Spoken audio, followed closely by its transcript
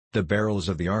The barrels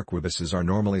of the arquebuses are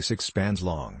normally 6 spans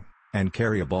long, and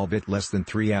carry a ball bit less than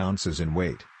 3 ounces in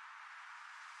weight.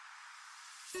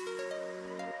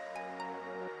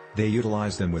 They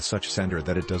utilize them with such center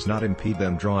that it does not impede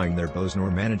them drawing their bows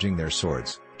nor managing their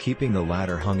swords, keeping the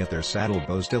latter hung at their saddle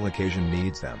bows till occasion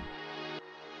needs them.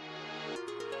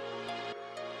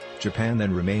 Japan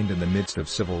then remained in the midst of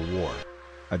civil war.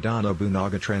 Oda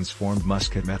Nobunaga transformed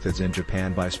musket methods in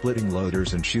Japan by splitting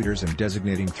loaders and shooters and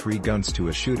designating 3 guns to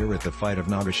a shooter at the Fight of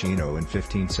Nagashino in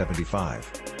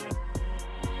 1575.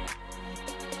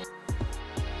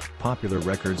 Popular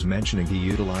records mentioning he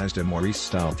utilized a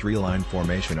Maurice-style 3-line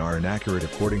formation are inaccurate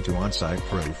according to onsite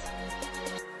proof.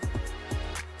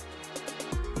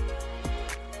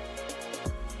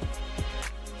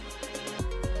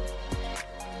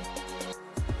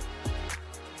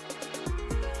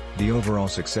 The overall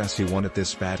success he won at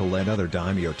this battle led other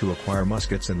daimyo to acquire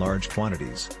muskets in large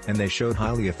quantities, and they showed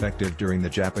highly effective during the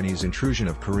Japanese intrusion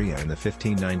of Korea in the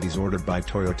 1590s ordered by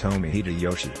Toyotomi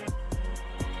Hideyoshi.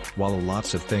 While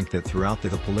lots of think that throughout the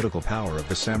political power of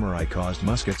the samurai caused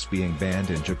muskets being banned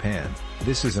in Japan,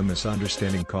 this is a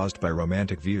misunderstanding caused by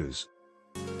romantic views.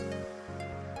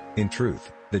 In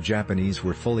truth, the Japanese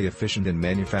were fully efficient in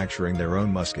manufacturing their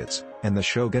own muskets, and the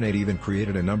shogunate even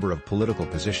created a number of political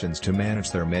positions to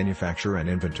manage their manufacture and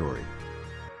inventory.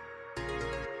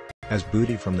 As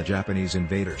booty from the Japanese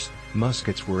invaders,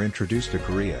 muskets were introduced to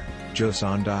Korea,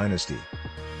 Joseon dynasty.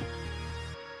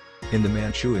 In the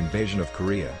Manchu invasion of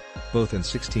Korea, both in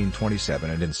 1627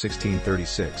 and in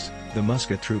 1636, the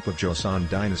musket troop of Joseon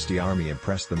dynasty army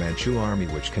impressed the Manchu army,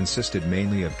 which consisted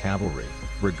mainly of cavalry,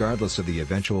 regardless of the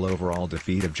eventual overall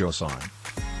defeat of Joseon.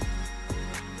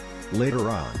 Later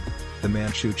on, the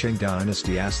Manchu Qing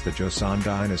dynasty asked the Joseon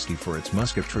dynasty for its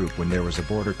musket troop when there was a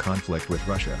border conflict with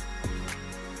Russia.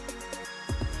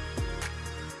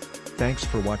 Thanks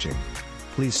for watching.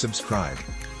 Please subscribe.